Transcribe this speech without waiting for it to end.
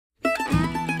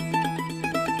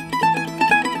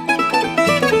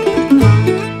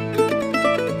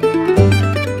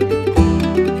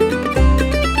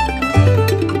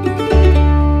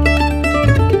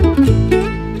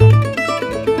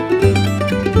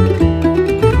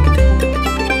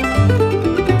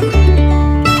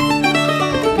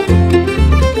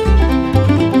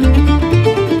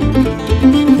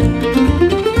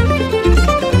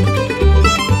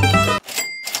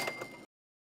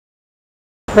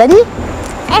Ready?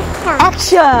 Action.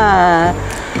 Action!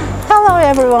 Hello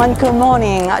everyone, good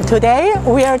morning. Today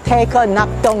we'll take a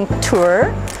Nakdong tour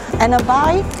and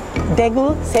by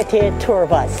Daegu City tour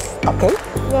bus. Okay?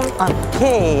 Yeah.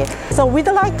 Okay. So we'd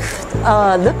like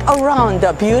look around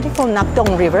the beautiful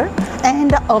Nakdong River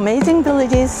and amazing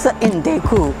villages in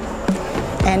Daegu.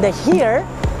 And here,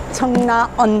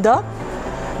 Cheongna-under,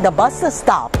 the bus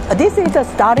stop. This is the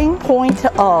starting point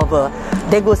of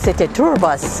Daegu City tour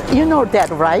bus. You know that,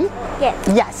 right? Yes.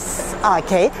 Yes.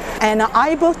 Okay. And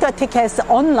I booked the tickets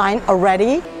online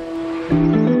already.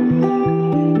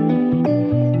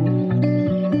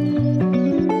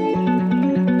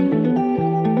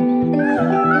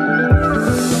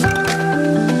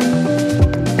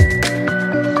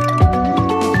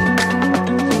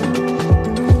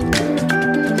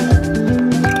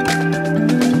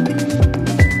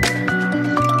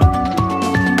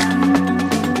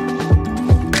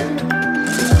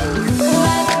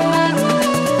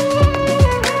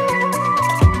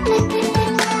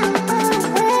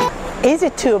 Easy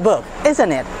to book,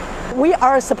 isn't it? We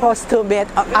are supposed to meet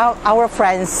our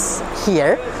friends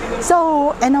here.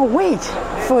 So, and I'll wait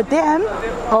for them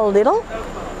a little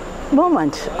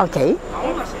moment. Okay?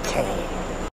 Okay.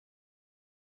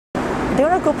 There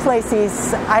are good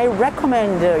places I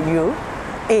recommend you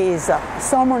is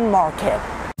Salmon Market.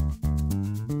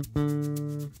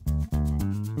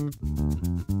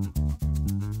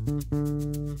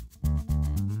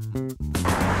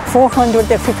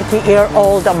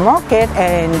 (450-year-old market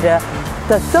and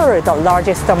the third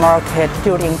largest market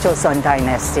during Joseon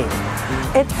Dynasty.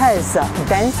 It has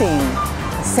dancing,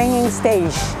 singing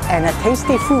stage, and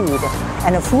tasty food,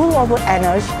 and full of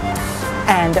energy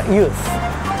and youth.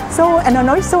 So, and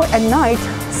also at night,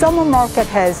 Summer Market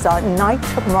has a night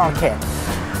market.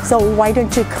 So why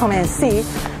don't you come and see?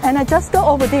 And just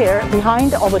over there,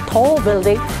 behind of a tall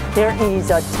building, there is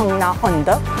a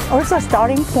Cheongna-under, also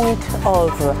starting point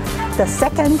of the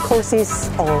second courses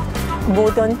of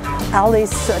Modern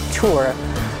Alice Tour.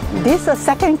 This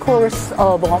second course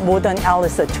of Modern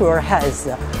Alice Tour has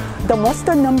the most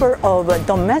number of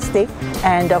domestic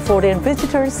and foreign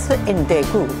visitors in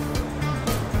Daegu.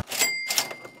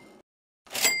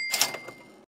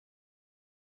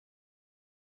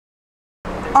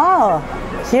 Oh,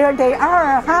 here they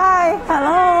are. Hi,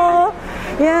 hello.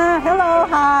 Yeah, hello,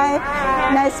 hi.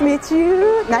 Nice to meet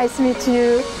you. Nice to meet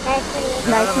you.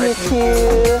 Nice to meet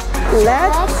you.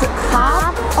 Let's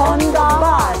hop on the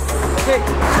bus.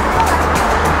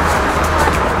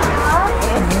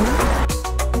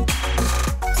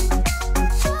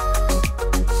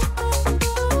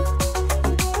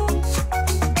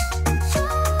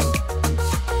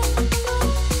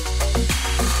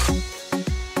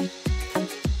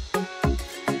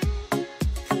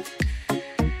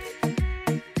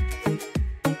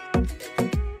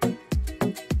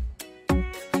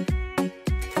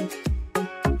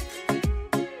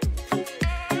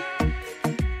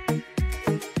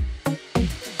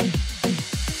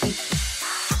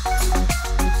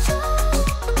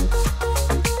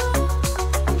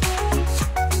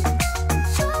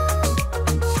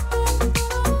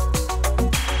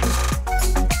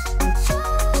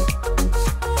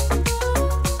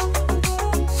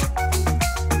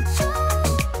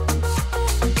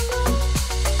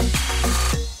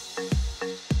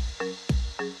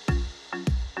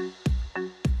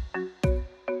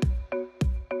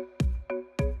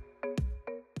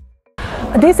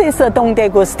 This is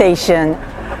Dongdaegu Station,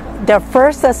 the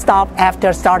first stop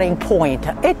after starting point.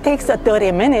 It takes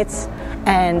 30 minutes,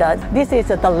 and this is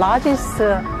the largest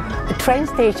train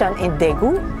station in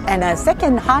Daegu and the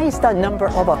second highest number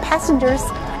of passengers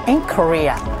in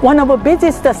Korea. One of the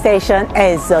busiest stations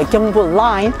is Gyeongbu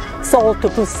Line, Seoul to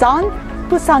Busan,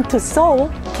 Busan to Seoul,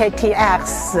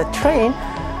 KTX train,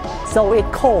 so it's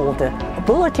called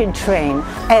bulletin train,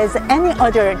 as any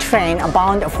other train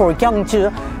bound for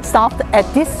Gyeongju stopped at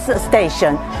this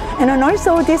station. And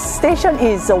also this station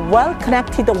is well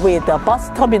connected with the bus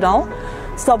terminal,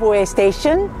 subway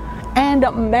station, and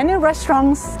many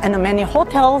restaurants and many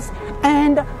hotels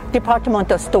and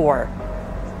department store.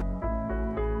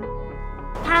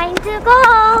 Time to go.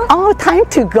 Oh, time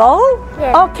to go?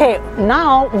 Yes. Okay,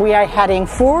 now we are heading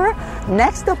for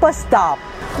next bus stop.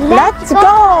 Let's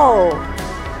go!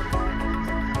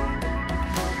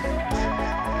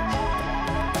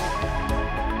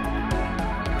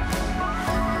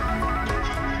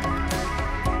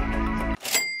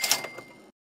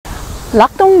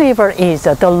 Nakdong River is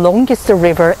the longest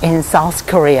river in South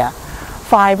Korea,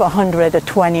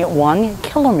 521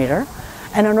 kilometers,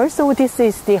 and also this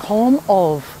is the home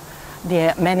of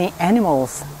the many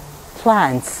animals,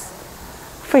 plants,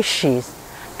 fishes,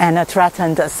 and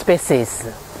threatened species.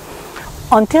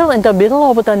 Until in the middle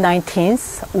of the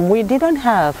 19th, we didn't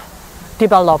have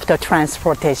developed a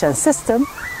transportation system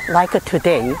like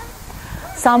today.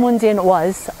 Samunjin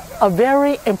was a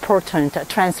very important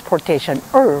transportation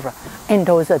hub in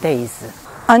those days.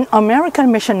 An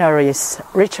American missionary,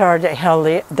 Richard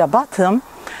Haley the Bottom,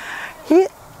 he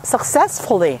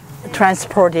successfully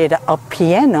transported a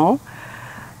piano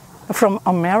from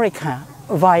America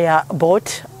via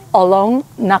boat along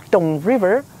Nakdong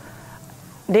River,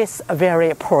 this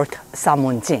very port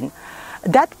Samunjin.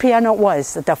 That piano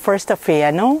was the first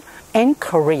piano in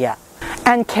Korea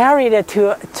and carried it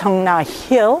to Cheongna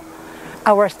Hill,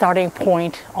 our starting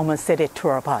point on a city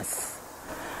tour bus.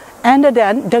 And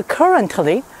then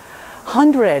currently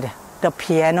 100 the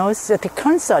pianos, the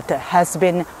concert has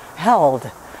been held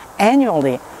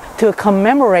annually to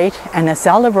commemorate and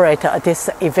celebrate this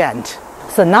event.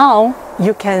 So now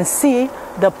you can see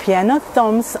the piano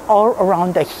thumbs all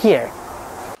around here.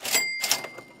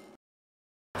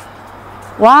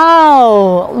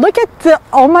 Wow, look at the,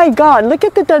 oh my God, look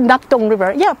at the Nakdong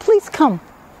River. Yeah, please come.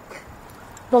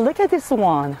 But look at this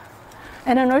one.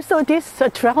 And then also this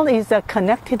trail is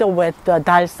connected with the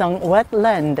Dalsang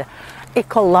Wetland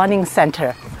Eco-Learning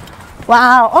Center.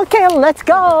 Wow, okay, let's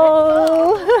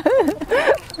go.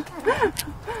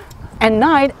 At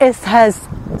night, it has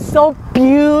so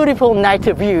beautiful night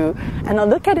view. And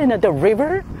look at it, the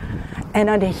river. And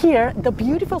on here, the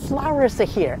beautiful flowers are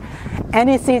here.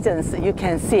 Any seasons, you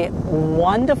can see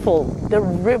wonderful, the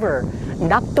river,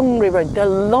 Nakdong River, the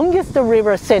longest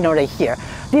river scenery here.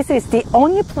 This is the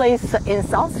only place in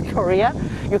South Korea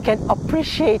you can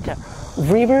appreciate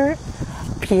river,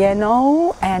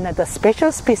 piano, and the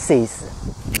special species.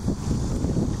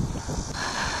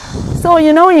 So,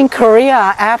 you know, in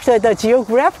Korea, after the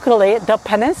geographically, the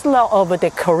peninsula of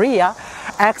the Korea,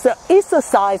 actually east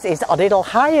side is a little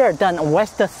higher than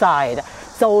west side.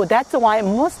 So that's why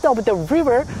most of the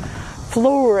river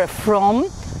flow from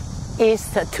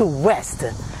east to west.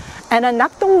 And the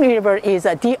Nakdong River is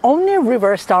the only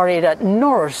river started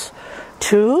north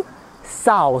to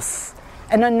south.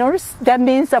 And the north, that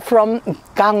means from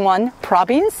Gangwon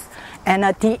province, and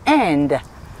at the end,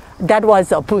 that was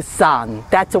Busan.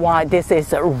 That's why this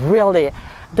is really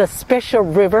the special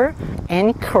river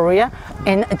in Korea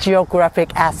in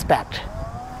geographic aspect.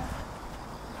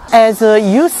 As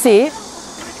you see,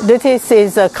 this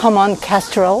is a common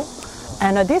kestrel,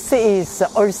 and this is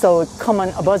also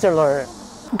common buzzard.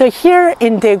 Here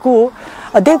in Daegu,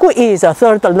 Daegu is the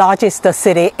third largest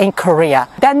city in Korea.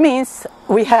 That means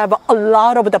we have a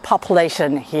lot of the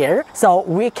population here, so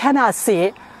we cannot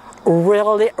see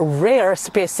really rare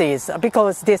species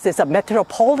because this is a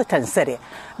metropolitan city.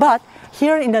 But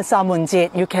here in the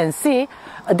Samunjin, you can see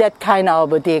that kind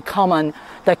of the common,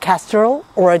 the kestrel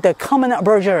or the common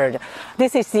buzzard.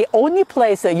 This is the only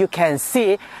place you can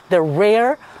see the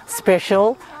rare,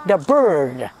 special, the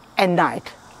bird at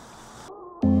night.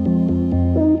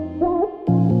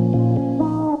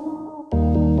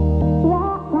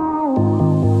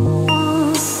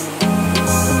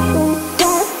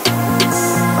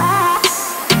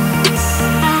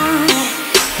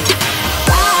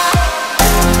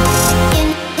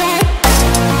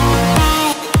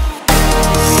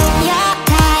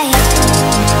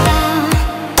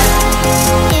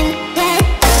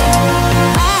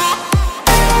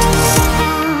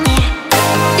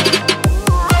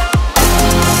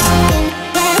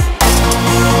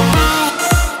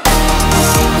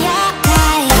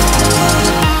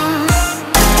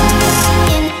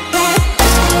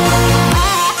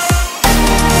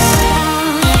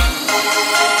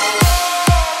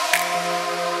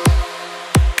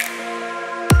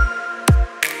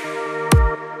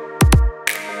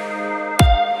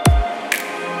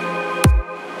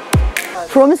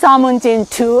 From Samunjin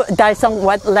to Dalsang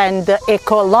Wetland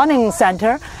Eco-Learning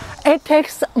Center, it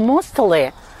takes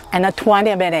mostly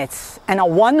 20 minutes and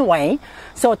one way,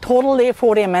 so totally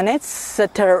 40 minutes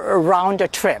to round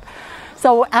trip.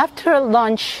 So after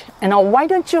lunch, why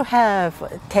don't you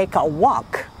take a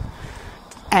walk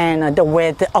and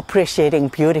with appreciating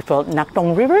beautiful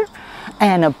Nakdong River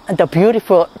and the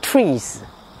beautiful trees.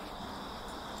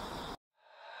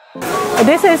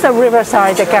 This is a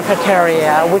riverside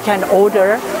cafeteria. We can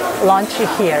order lunch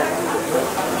here.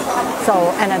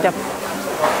 So,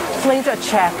 please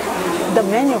check the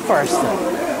menu first.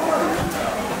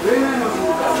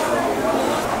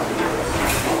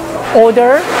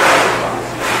 Order.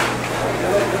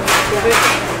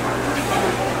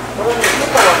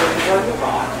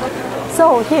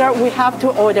 So here we have to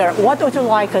order. What would you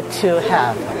like to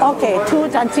have? Okay, 2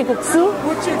 janjiguksu.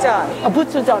 Buchujeon.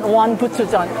 Buchujeon, 1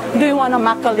 buchujeon. Do you want a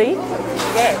makgeolli?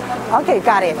 Okay,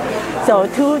 got it. So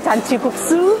 2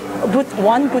 잔치국수,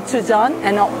 1 buchujeon,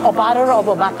 and a bottle of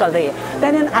makgeolli.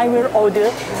 Then I will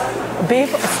order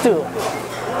beef stew.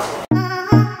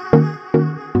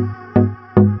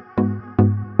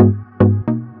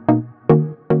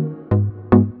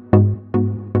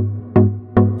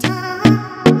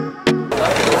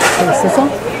 있어서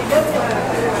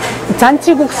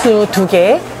잔치국수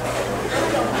 2개,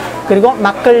 그리고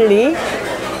막걸리,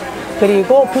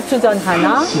 그리고 부추전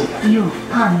하나,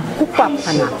 국밥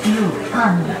하나.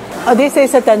 This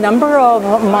is the number of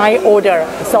my order,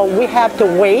 so we have to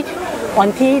wait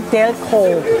until they're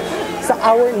cold. So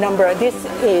our number, this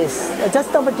is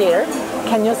just over there.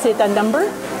 Can you see the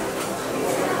number?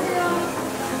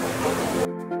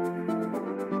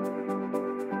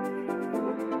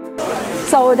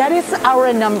 So that is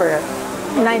our number,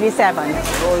 97.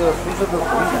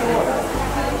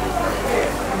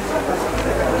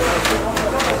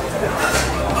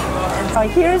 So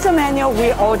here's the menu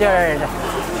we ordered.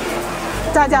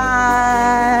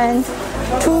 짜잔!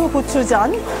 2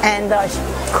 buchujeon and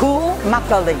cool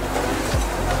makgeolli.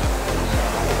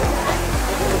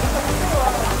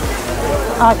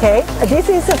 Okay, this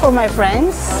is for my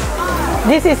friends.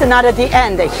 This is not at the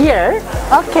end here.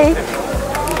 Okay.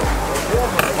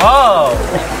 Wow!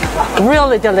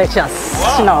 Really delicious.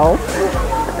 Wow.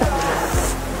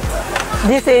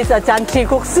 This is a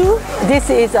janchiguksu. This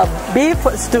is a beef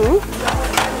stew.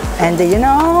 And you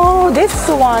know, this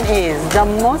one is the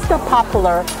most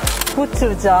popular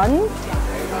buchujeon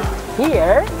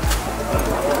here.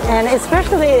 And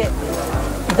especially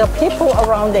the people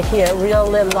around here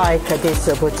really like this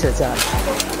buchujeon.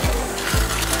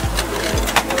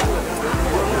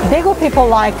 Daegu people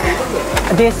like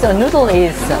this noodle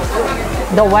is,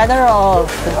 the weather of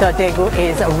the Daegu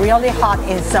is really hot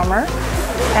in summer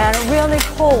and really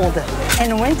cold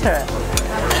in winter.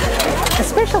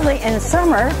 Especially in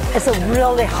summer, it's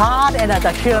really hot and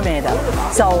humid.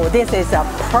 So this is a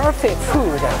perfect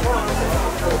food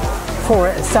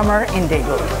for summer in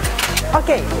Daegu.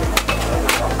 Okay,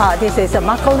 this is a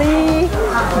makgeolli.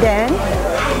 Then,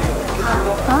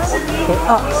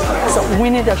 so we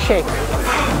need a shake.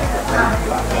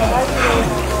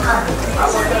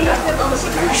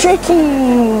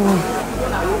 Shaking.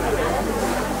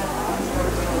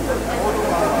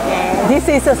 This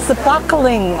is a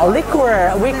sparkling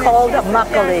liquor we call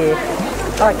makgeolli.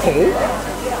 Okay.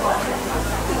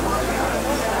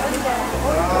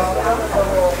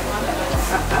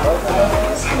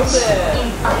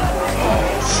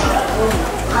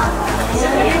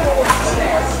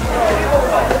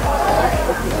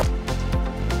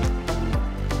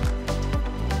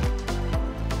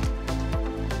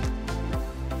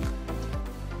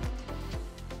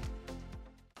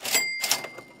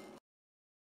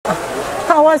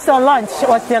 How was the lunch?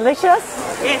 Was delicious?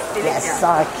 Yes, delicious.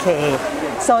 Yes, okay.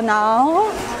 So now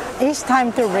it's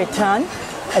time to return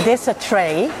this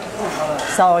tray.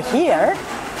 So here,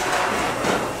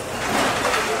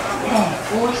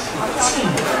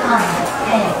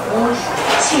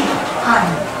 157판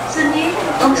손님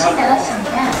음식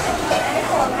나갔습니다.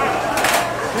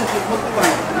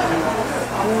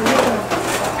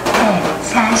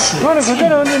 그거는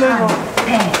그대로 언니는 이거.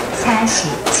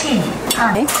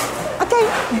 147판. okay,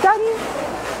 done.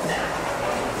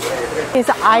 It's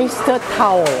iced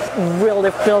towel.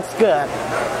 Really feels good.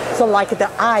 So like the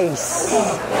ice.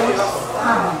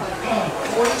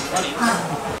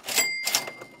 150판.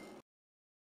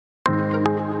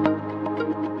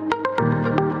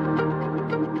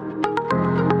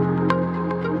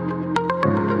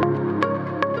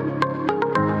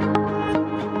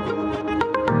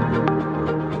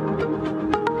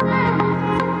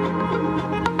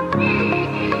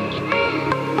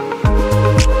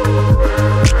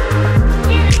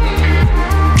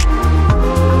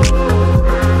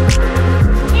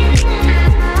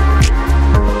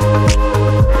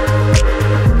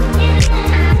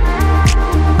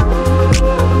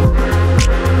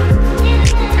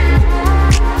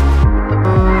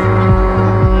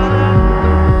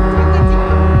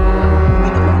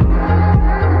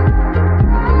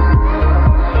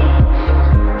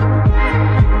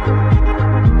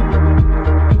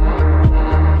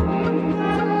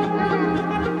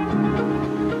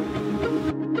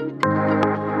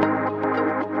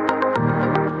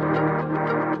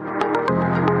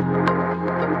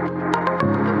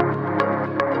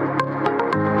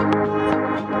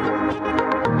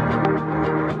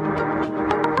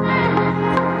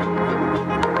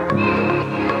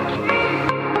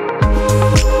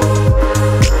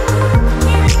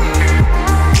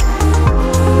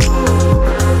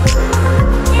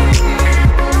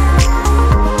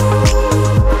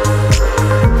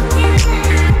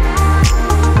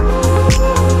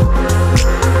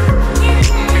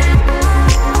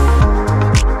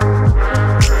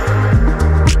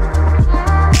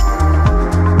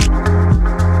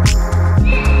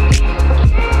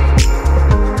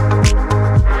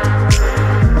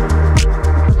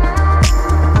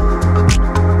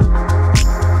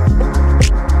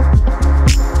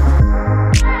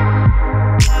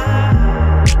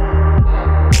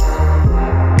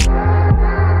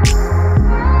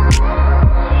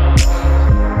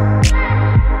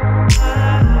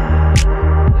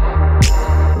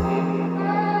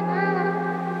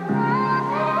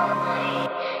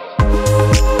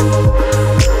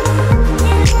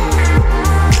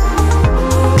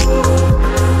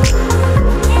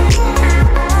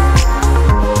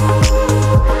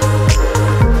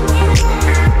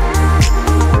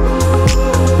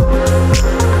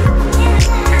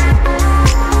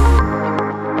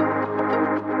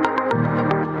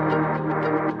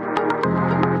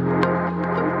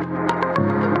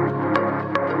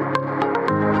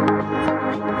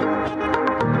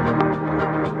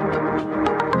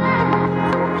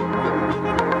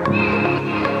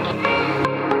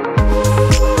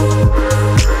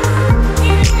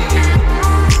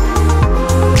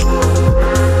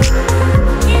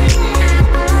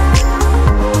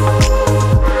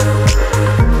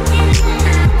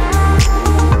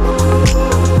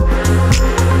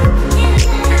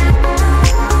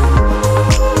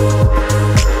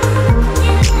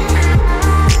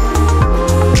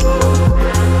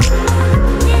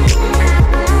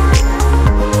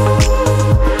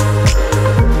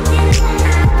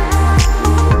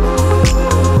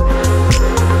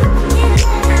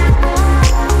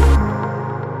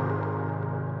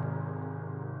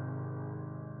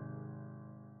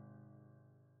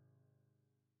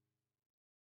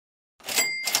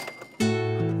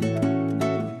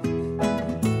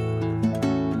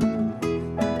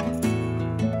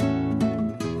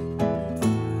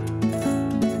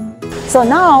 So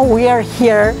now we are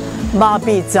here,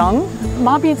 Mabijang.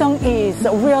 Mabijang is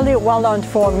really well known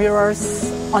for mirrors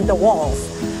on the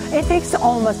walls. It takes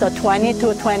almost 20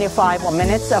 to 25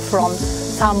 minutes from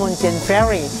Samunjin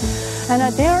ferry.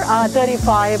 And there are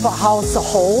 35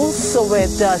 households with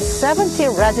 70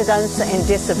 residents in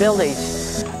this village.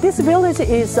 This village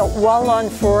is well known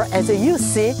for, as you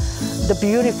see, the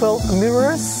beautiful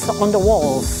mirrors on the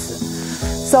walls.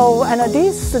 So, and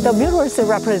the mirrors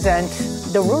represent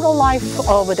the rural life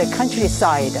of the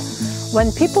countryside.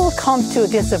 When people come to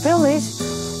this village,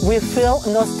 we feel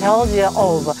nostalgia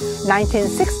of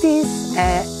 1960s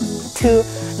to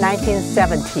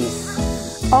 1970s.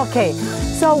 Okay,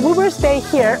 so we will stay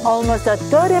here almost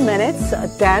 30 minutes,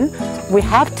 then we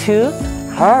have to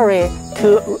hurry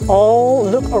to all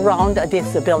look around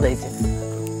this village.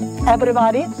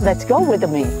 Everybody, let's go with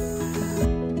me.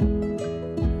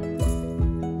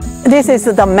 This is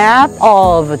the map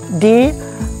of the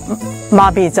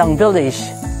Mabijang village.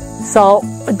 So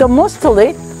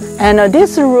mostly, and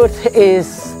this route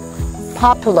is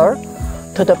popular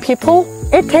to the people.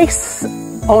 It takes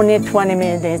only 20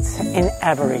 minutes in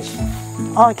average.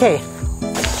 Okay.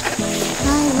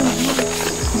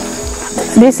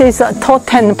 This is a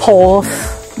totem pole.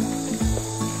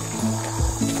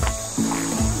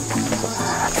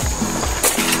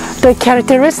 The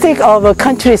characteristic of a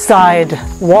countryside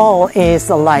wall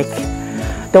is like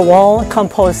the wall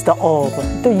composed of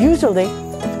usually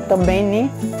the many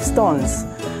stones.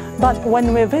 But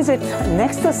when we visit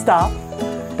next stop,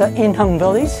 the Inhung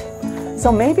village,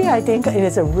 so maybe I think it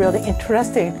is really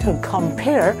interesting to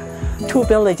compare two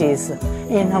villages,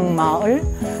 Inhung Maul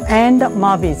and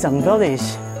Mabijang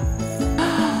village.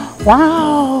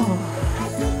 Wow!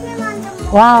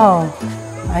 Wow!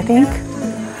 I think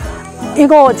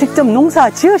이거 직접 농사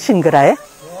지으신 거라요?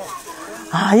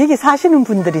 아, 여기 사시는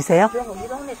분들이세요?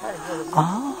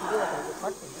 아.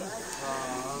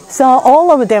 So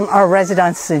all of them are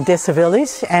residents in this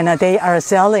village and they are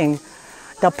selling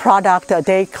the product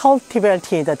they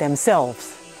cultivated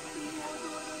themselves.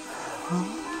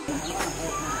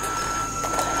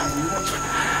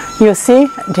 You see,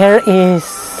 there is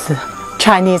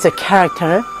Chinese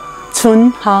character,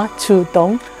 Chun Ha Chu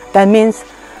Dong. That means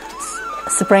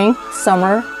spring,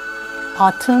 summer,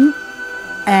 autumn,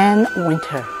 and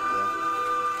winter.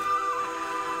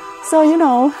 So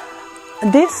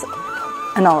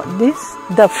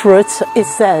the fruits, it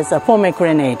says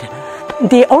pomegranate.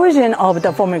 The origin of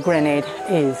the pomegranate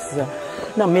is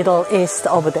the Middle East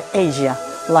of the Asia,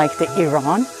 like the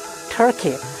Iran,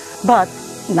 Turkey. But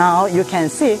now you can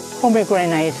see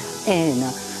pomegranate in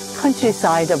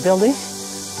countryside village,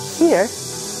 here,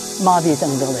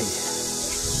 Mabijang village.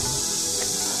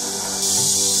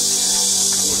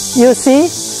 You see,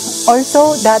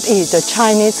 also that is the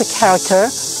Chinese character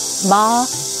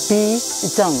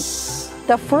Ma-bi-zheng.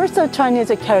 The first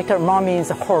Chinese character Ma means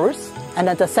horse, and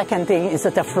the second thing is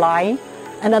the flying,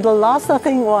 and the last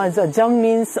thing was zheng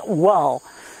means well.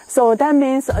 So that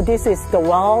means this is the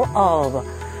well of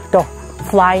the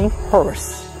flying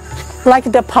horse. Like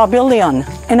the pavilion,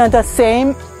 the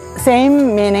same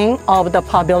meaning of the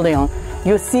pavilion.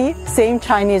 You see, same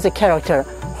Chinese character,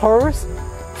 horse,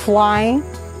 flying,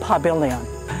 pavilion.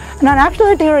 Now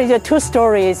actually there is two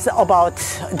stories about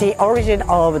the origin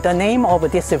of the name of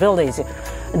this village.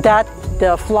 That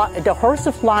the horse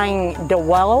flying the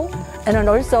well, and then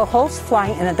also horse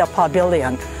flying in the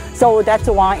pavilion. So that's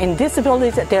why in this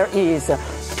village there is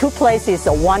two places.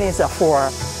 One is for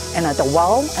the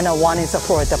well, and one is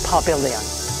for the pavilion.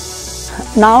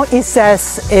 Now it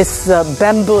says it's a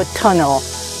bamboo tunnel.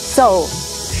 So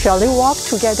shall we walk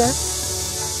together?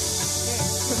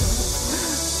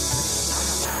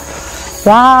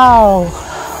 Wow,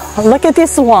 look at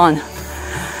this one.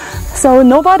 So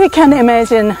nobody can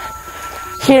imagine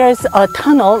here's a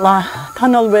tunnel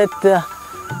with the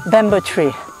bamboo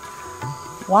tree.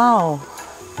 Wow.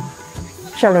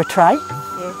 Shall we try?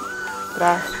 Yes,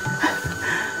 try.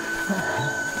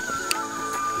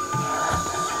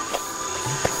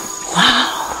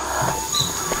 Wow.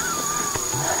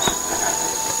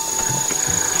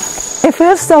 It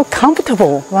feels so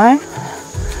comfortable, right?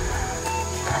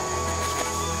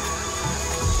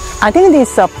 I think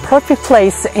this is a perfect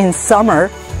place in summer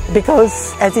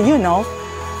because, as you know,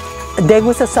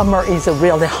 Daegu's summer is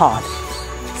really hot.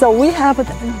 So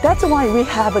that's why we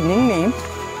have a nickname,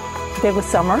 Daegu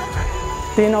summer.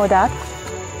 Do you know that?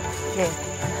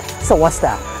 Yes. So what's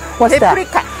that? What's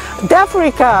Africa. that?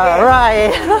 Africa, yeah.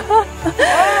 Right.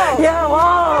 Oh. Yeah,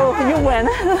 wow, you win.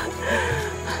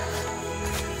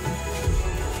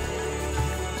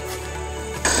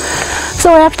 So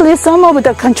actually some of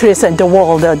the countries in the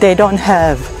world, they don't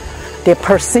have the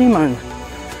persimmon.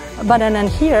 But then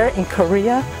here in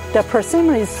Korea, the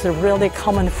persimmon is a really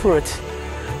common fruit.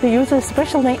 They use it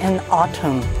especially in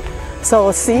autumn.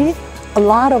 So see a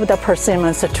lot of the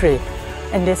persimmon tree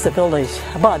in this village.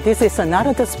 But this is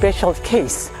not the special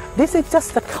case. This is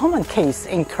just a common case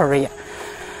in Korea.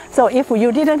 So if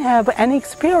you didn't have any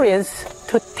experience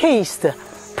to taste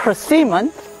persimmon,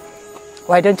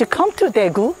 why don't you come to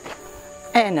Daegu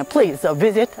and please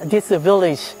visit this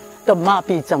village, the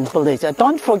Mabijang village.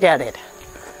 Don't forget it.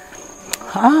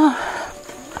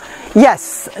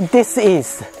 Yes, this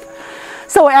is.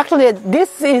 So actually,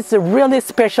 this is a really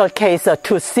special case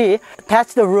to see.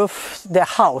 That's the roof, the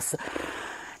house.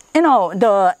 You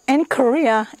know, in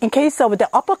Korea, in case of the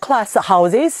upper class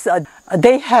houses,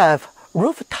 they have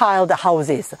roof-tiled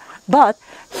houses. But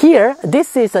here,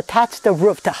 this is attached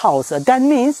roofed house. That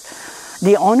means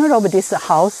the owner of this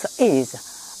house is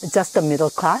just the middle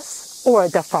class or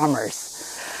the farmers.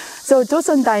 So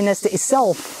Joseon Dynasty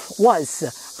itself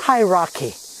was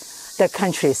hierarchy, the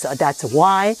countries. That's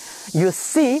why you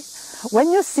see,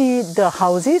 when you see the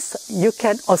houses, you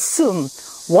can assume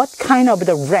what kind of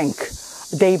the rank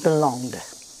they belonged.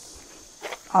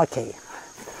 Okay.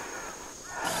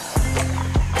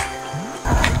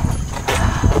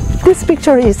 This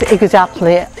picture is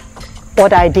exactly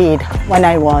what I did when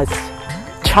I was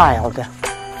a child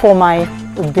for my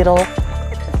little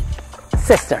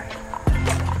sister.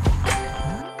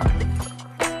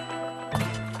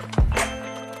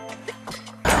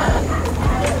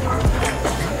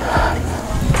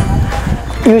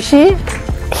 You see,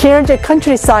 here's the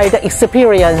countryside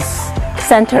experience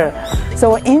center.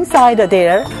 So inside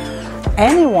there,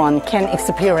 anyone can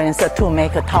experience to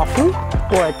make a tofu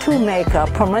or to make a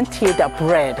fermented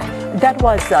bread. That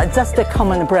was just a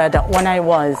common bread when I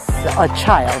was a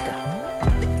child.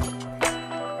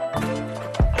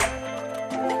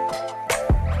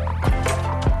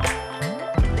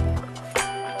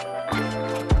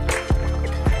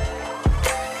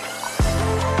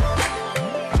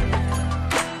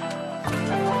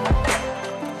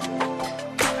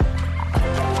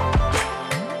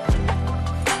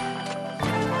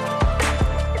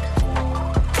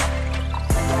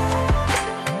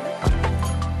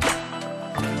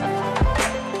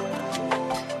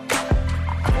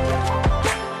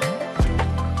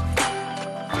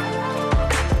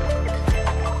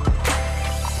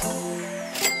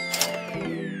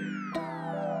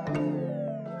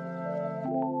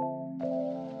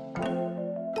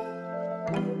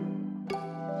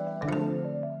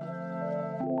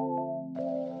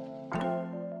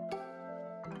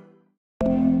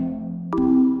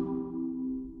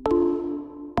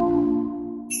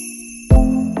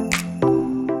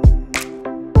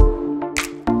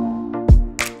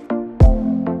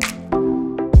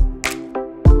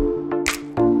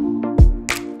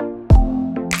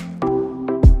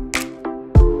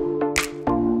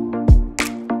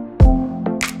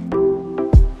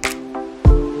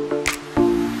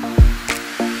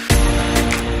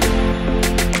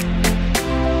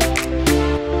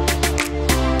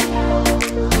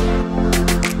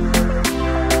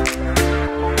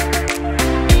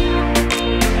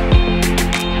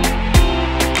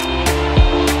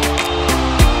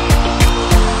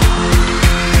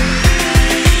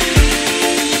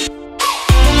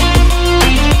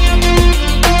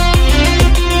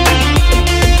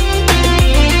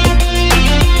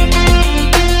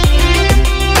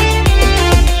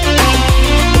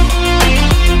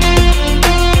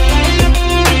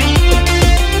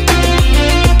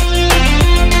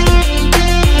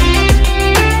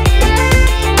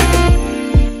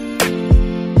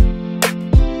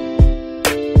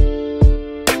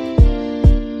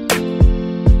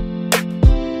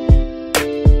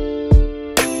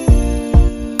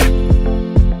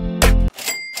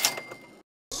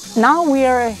 Now we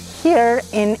are here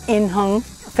in Inheung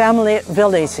Family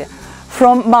Village.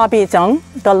 From Mabijang,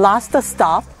 the last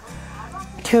stop,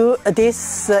 to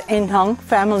this Inheung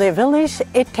Family Village,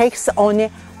 it takes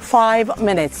only 5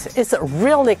 minutes. It's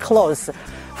really close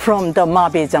from the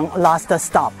Mabijang last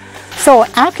stop. So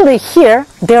actually here,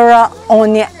 there are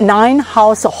only 9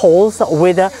 households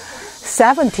with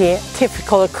 70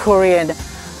 typical Korean,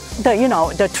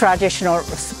 the traditional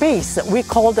space. We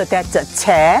call that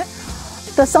chae.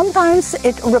 Sometimes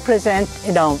it represents,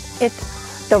 it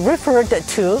referred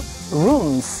to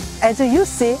rooms. As you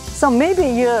see, so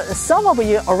maybe some of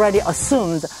you already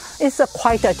assumed it's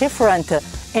quite a different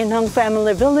Inheung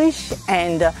Family Village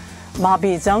and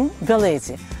Mabijang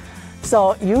Village.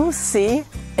 So you see,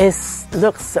 it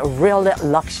looks really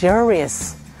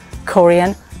luxurious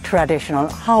Korean traditional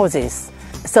houses.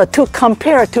 So to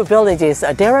compare two villages,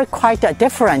 they are quite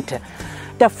different.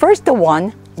 The first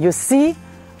one, you see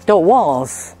the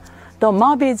walls. The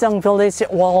Mabijang village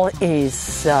wall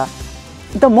is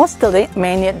the mostly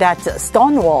mainly that's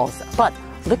stone walls. But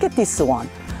look at this one.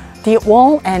 The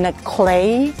wall and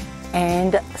clay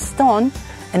and stone,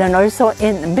 and then also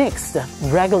it mixed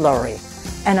regularly.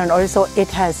 And then also it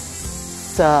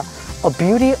has a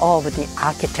beauty of the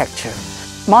architecture.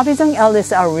 Mabijang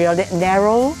alleys are really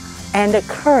narrow and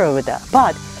curved,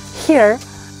 but here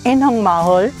in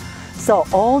Hongmahul, so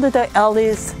all the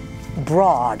alleys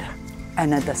broad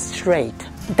and straight.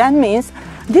 That means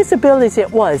this village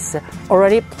was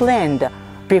already planned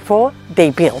before they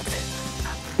built.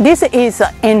 This is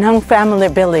Inhang family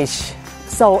village.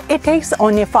 So it takes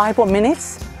only 5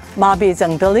 minutes,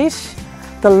 Mabijang village.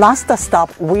 The last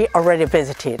stop we already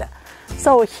visited.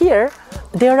 So here,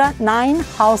 there are 9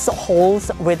 households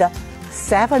with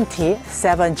 70,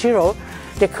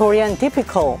 the Korean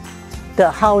typical, the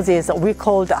houses we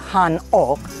call the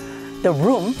Han-ok, the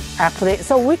room actually.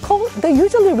 So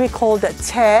usually we call the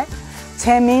che.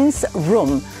 Che means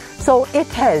room. So it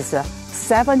has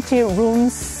 70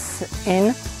 rooms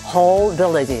in whole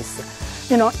villages,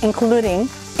 including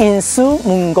Insu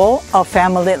Mungo, a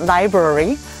family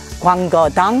library,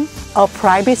 Gwanggeodang, a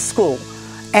private school,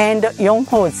 and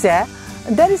Yonghoje,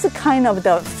 that is kind of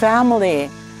the family,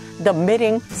 the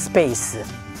meeting space.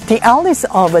 The alleys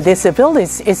of this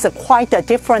village is quite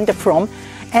different from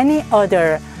any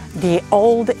other, the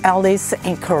old alleys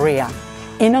in Korea.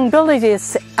 Inhang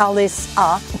village's alleys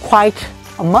are quite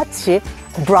much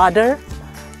broader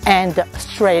and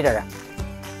straighter.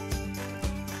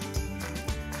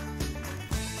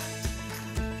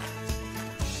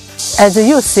 As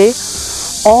you see,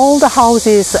 all the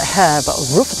houses have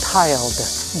roof tiled.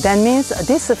 That means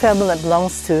this family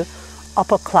belongs to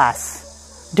upper class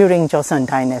during Joseon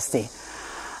Dynasty.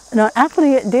 Now,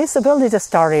 actually, this village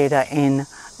started in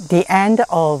the end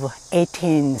of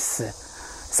 18th.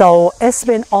 So it's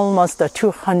been almost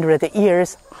 200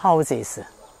 years houses.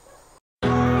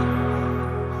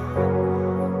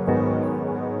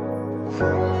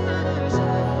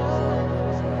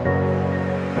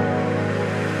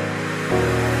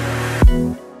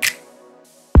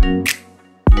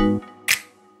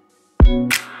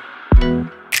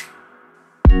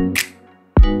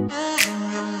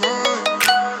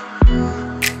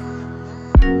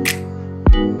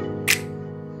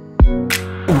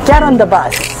 Get on the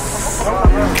bus.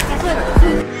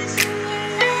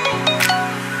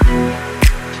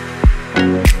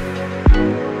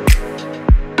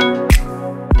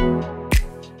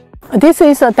 This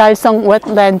is a Dalsong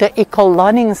Wetland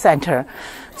Eco-Learning Center.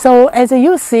 So as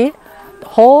you see, the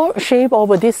whole shape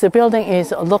of this building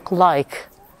is look like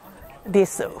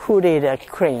this hooded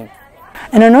crane.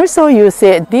 And then also you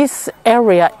see this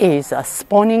area is a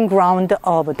spawning ground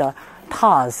of the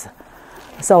taws.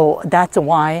 So that's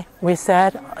why we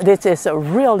said this is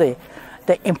really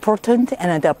the important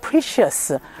and the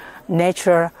precious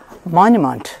nature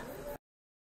monument.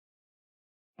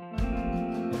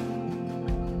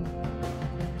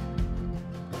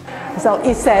 So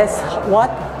it says,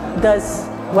 what does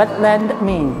wetland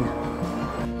mean?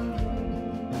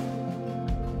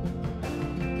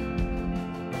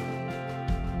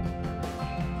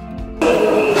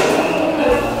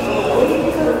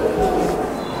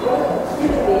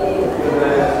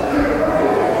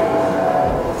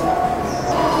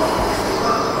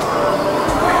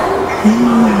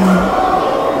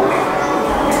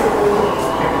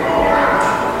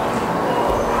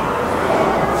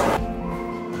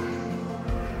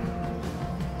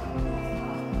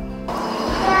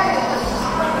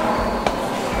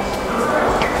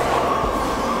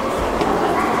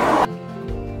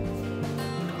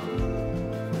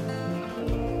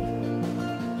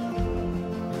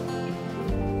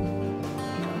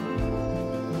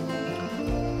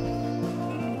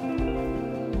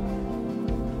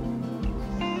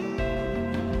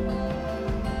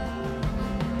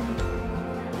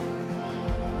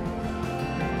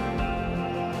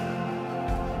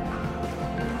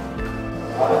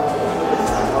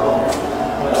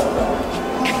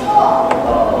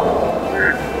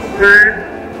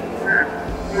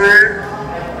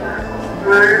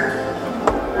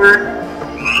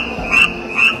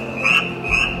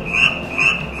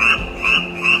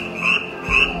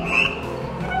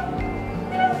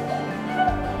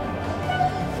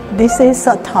 This is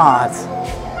a tart.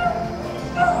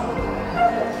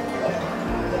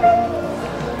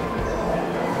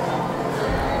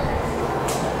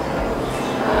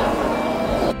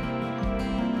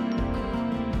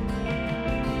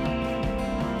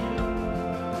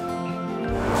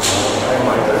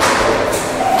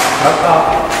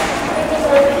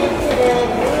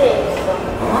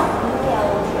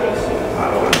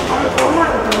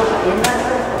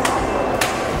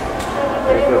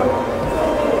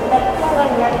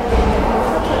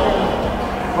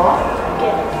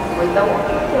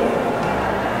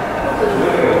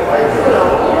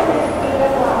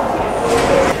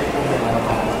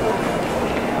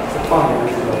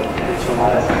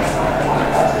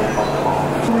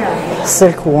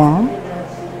 Silkworm.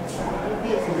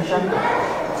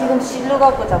 지금 실로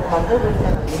갖고 자꾸 만들고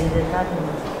있잖아.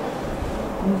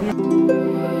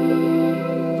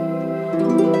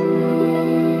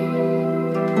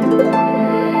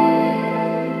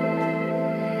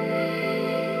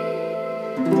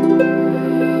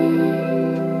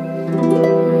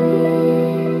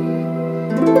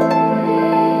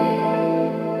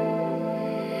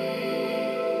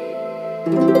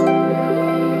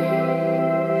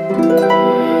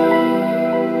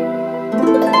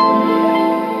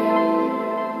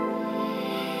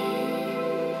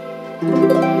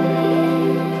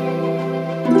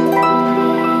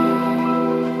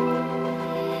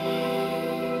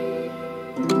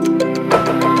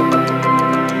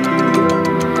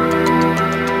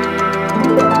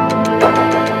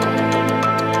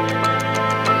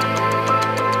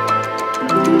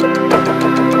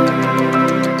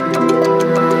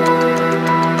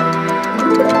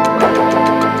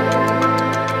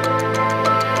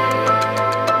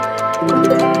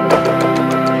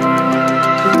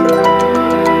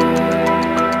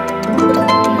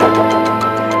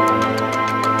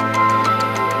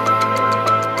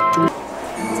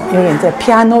 여기 이제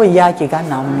피아노 이야기가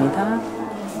나옵니다.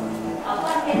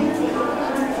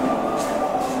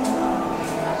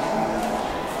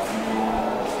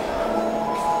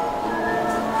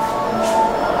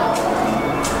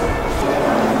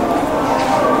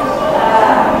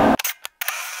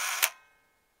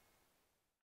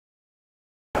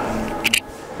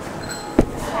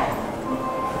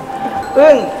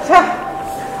 응, 자.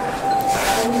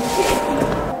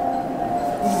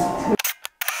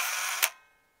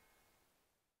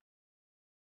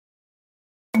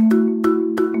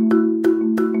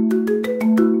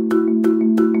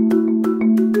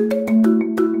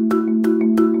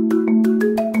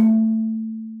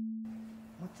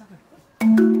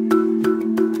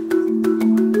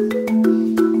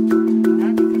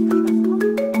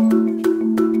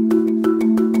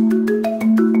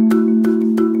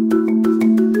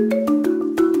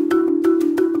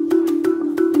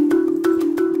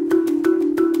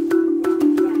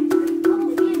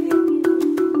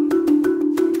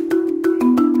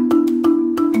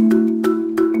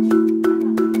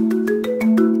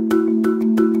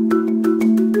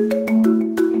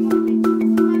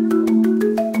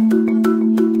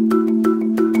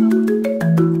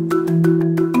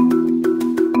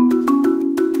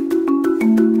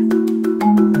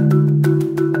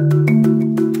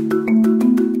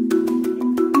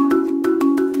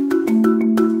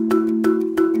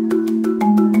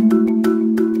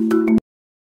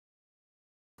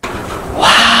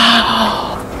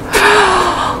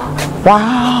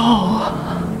 Wow,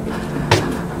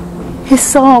 it's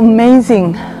so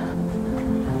amazing.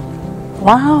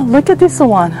 Wow, look at this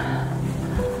one.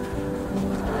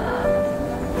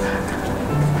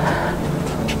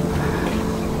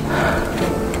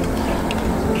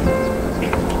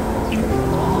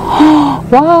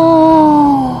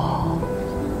 Wow.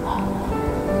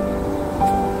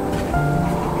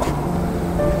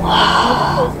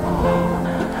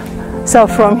 So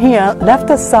from here,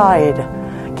 left side,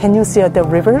 can you see the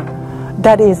river?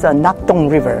 That is a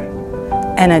Nakdong River.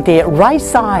 And the right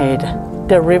side,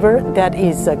 the river, that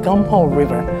is a Gumho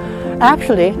River.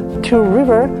 Actually, two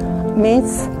river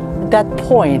meets that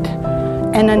point.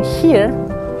 And then here,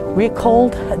 we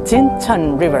called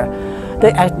Jincheon River.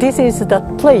 This is the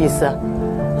place,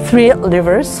 three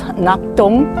rivers,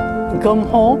 Nakdong,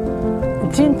 Gumho,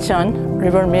 Jincheon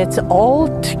River meets all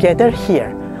together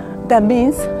here. That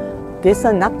means this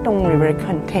Nakdong River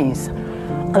contains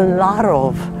a lot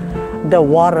of the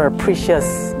water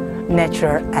precious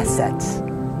natural assets.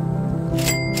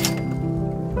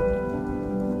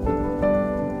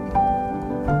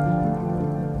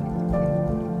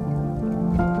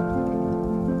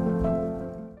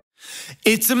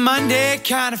 It's a Monday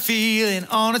kind of feeling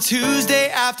on a Tuesday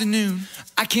afternoon.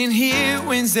 I can hear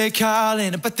Wednesday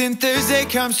calling, but then Thursday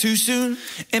comes too soon.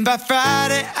 And by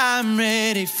Friday I'm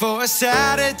ready for a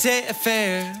Saturday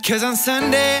affair. 'Cause on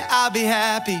Sunday I'll be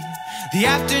happy, the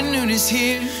afternoon is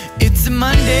here. It's a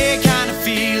Monday kind of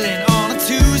feeling on a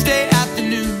Tuesday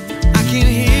afternoon. I can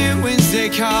hear Wednesday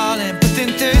calling, but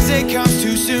then Thursday comes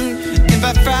too soon. And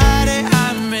by Friday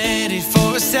I'm ready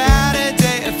for a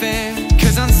Saturday affair.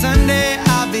 'Cause on Sunday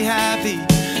I'll be happy,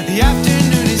 the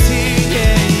afternoon is here,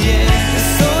 yeah, yeah.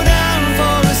 Slow down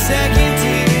for a second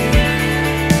here.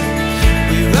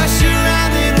 We rush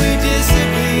around and we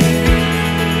disappear.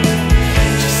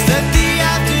 Just a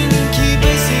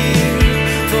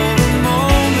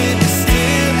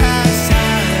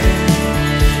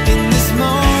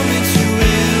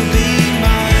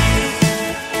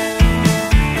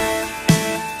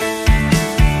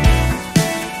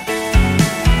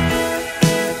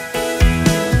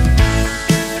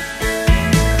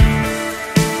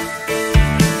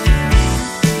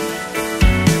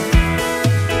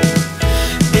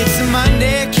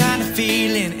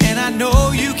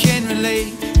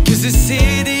running late, 'cause the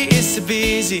city is so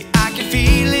busy. I can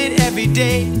feel it every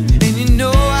day. And you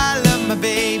know I love my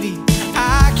baby,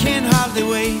 I can't hardly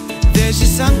wait. There's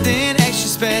just something extra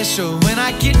special when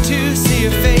I get to see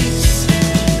your face.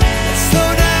 Let's slow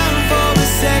down for a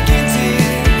second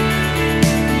here.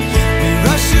 We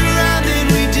rush around and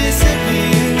we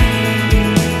disappear.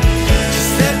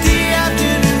 Just let the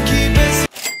afternoon keep us.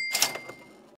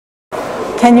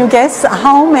 Can you guess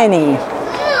how many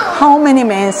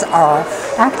men are?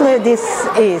 Actually, this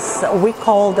is we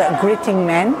call the greeting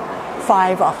men.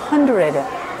 500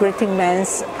 greeting men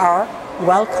are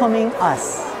welcoming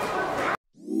us.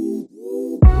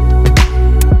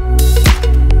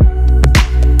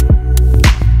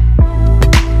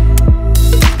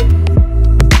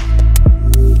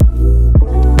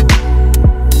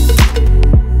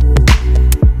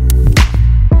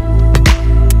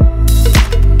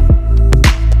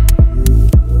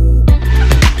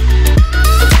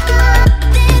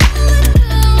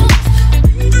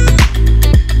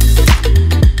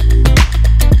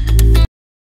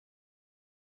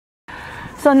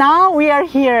 So now we are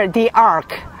here, the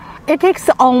Ark. It takes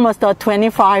almost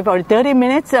 25 or 30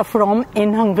 minutes from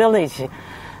Inhang village.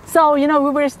 So, we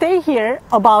will stay here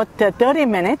about 30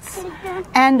 minutes,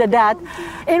 and that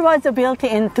it was built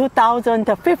in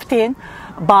 2015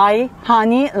 by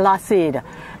Hani Lasid,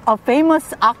 a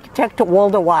famous architect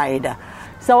worldwide.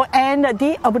 So, and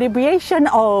the abbreviation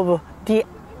of the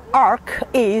Ark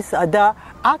is the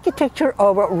architecture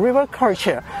of river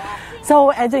culture.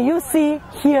 So as you see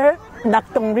here,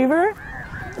 Nakdong River,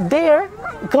 there,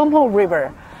 Gumho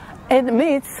River. It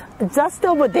meets just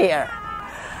over there.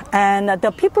 And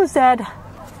the people said,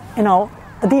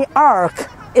 the Ark,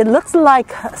 it looks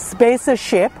like a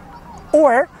spaceship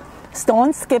or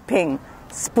stone skipping,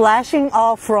 splashing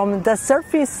off from the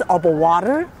surface of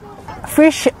water.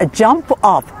 Fish jump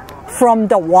up from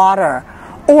the water,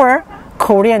 or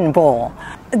Korean bowl.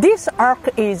 This Ark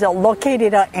is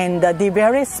located in the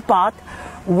very spot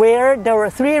where there were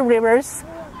three rivers,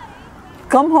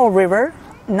 Gumho River,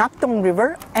 Nakdong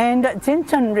River, and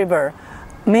Jincheon River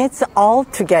meets all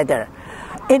together.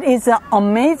 It is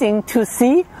amazing to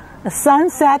see the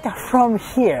sunset from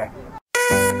here.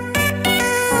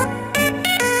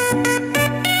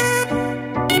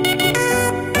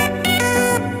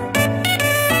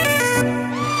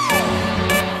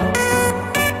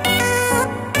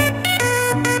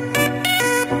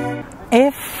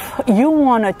 If you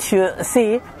wanted to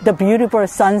see the beautiful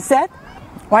sunset,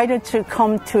 why don't you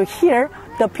come to here,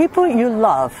 the people you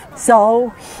love.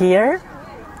 So here,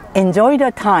 enjoy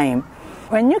the time.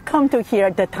 When you come to here,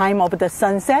 the time of the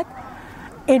sunset,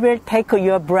 it will take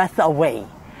your breath away.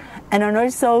 And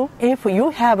also, if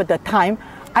you have the time,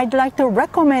 I'd like to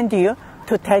recommend you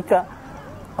to take a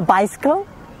bicycle.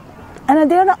 And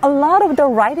there are a lot of the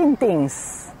riding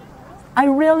things I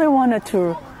really wanted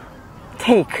to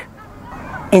take.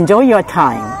 Enjoy your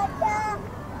time.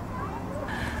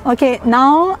 Okay,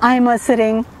 now I'm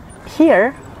sitting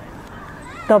here.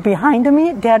 So behind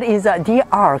me, there is the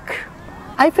Ark.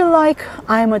 I feel like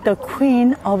I'm the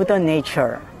queen of the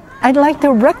nature. I'd like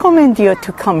to recommend you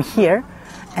to come here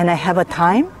and have a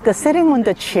time to sitting on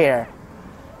the chair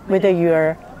with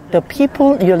the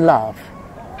people you love.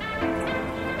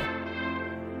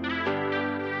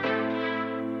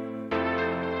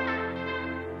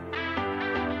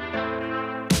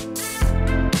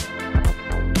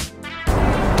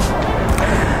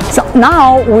 So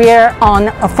now we're on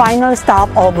a final stop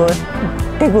of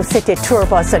Daegu City Tour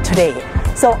bus today.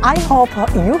 So I hope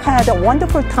you had a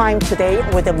wonderful time today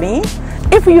with me.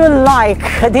 If you like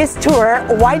this tour,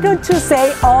 why don't you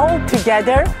say all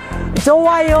together,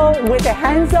 좋아요 with the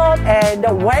hands up and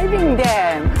waving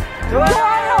them.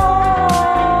 좋아요!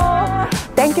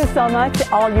 Thank you so much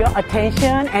for all your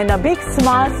attention and a big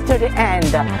smile to the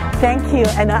end. Thank you,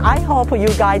 and I hope you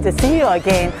guys see you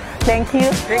again. Thank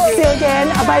you. See you again.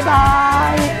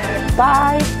 Bye-bye.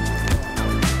 Bye.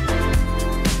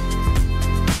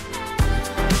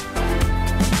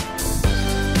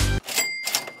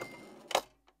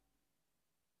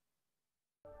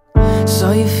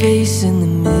 Saw your face in the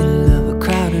middle of a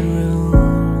crowded room.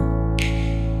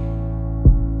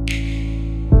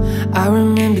 I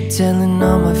remember telling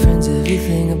all my friends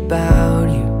everything about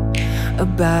you.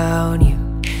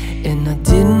 And I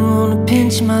didn't want to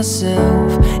pinch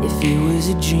myself if it was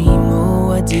a dream. Oh,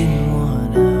 I didn't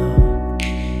want to.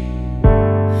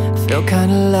 Felt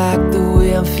kinda like the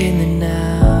way I'm feeling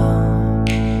now.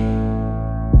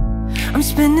 I'm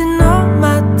spending all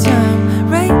my time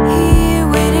right here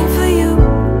waiting for you.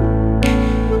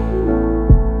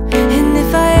 And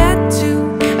if I had to,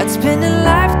 I'd spend a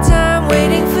lifetime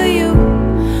waiting for you,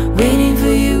 waiting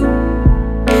for you.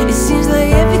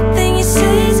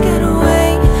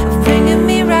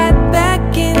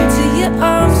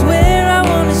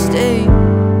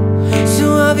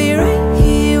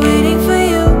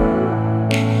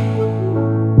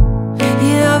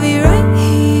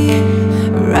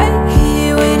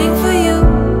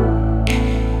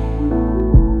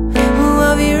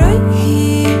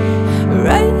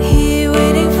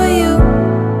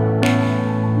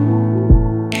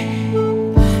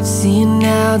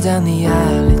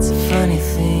 Well, it's a funny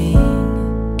thing,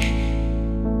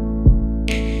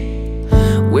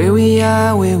 where we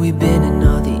are, where we've been, and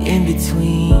all the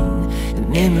in-between. The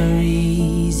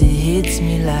memories, it hits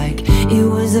me like it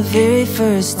was the very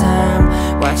first time,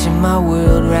 watching my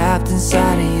world wrapped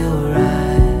inside of your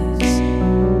eyes.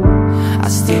 I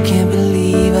still can't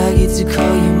believe I get to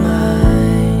call you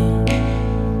mine.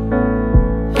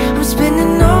 I'm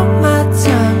spending all my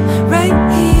time right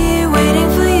here waiting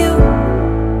for you,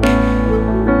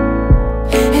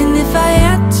 and if I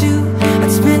had to,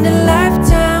 I'd spend a lifetime